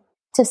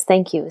just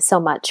thank you so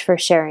much for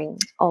sharing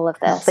all of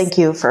this. Well, thank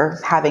you for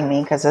having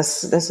me, because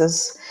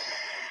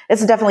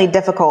it's definitely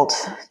difficult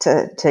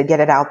to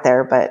get it out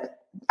there, but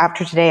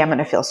after today, I'm going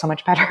to feel so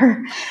much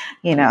better,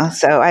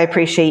 so I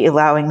appreciate you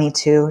allowing me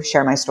to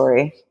share my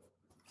story.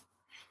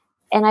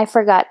 And I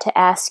forgot to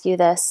ask you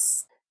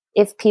this.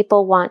 If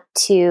people want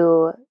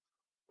to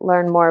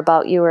learn more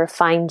about you or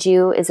find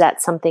you, is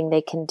that something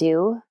they can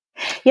do?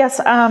 Yes.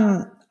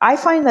 I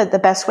find that the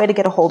best way to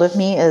get a hold of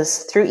me is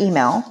through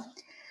email,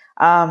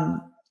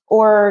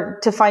 or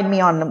to find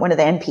me on one of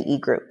the NPE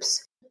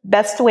groups.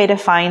 Best way to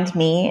find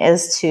me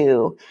is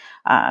to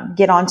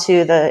get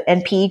onto the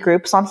NPE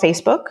groups on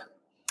Facebook.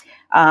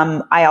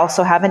 I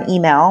also have an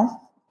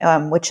email,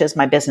 which is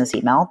my business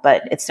email,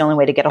 but it's the only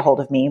way to get a hold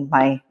of me.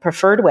 My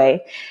preferred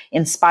way,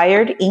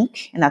 Inspired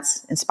Inc., and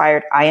that's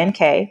Inspired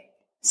INK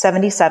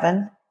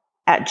 77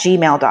 at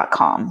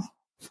gmail.com.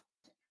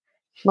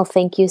 Well,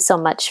 thank you so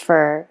much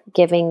for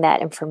giving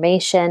that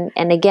information.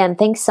 And again,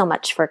 thanks so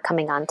much for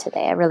coming on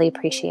today. I really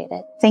appreciate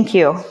it. Thank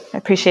you. I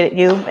appreciate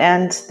you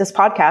and this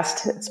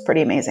podcast. It's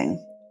pretty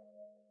amazing.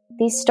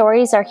 These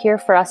stories are here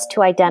for us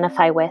to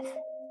identify with.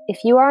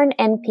 If you are an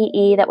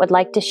NPE that would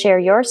like to share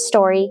your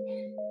story,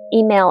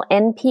 email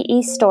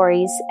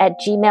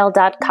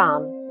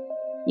npestories@gmail.com.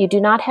 You do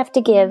not have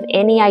to give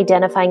any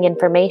identifying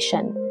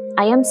information.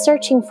 I am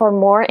searching for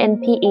more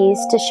NPEs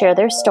to share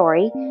their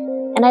story,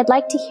 and I'd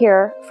like to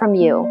hear from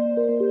you.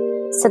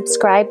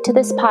 Subscribe to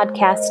this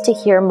podcast to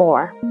hear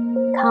more.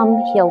 Come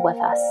heal with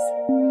us.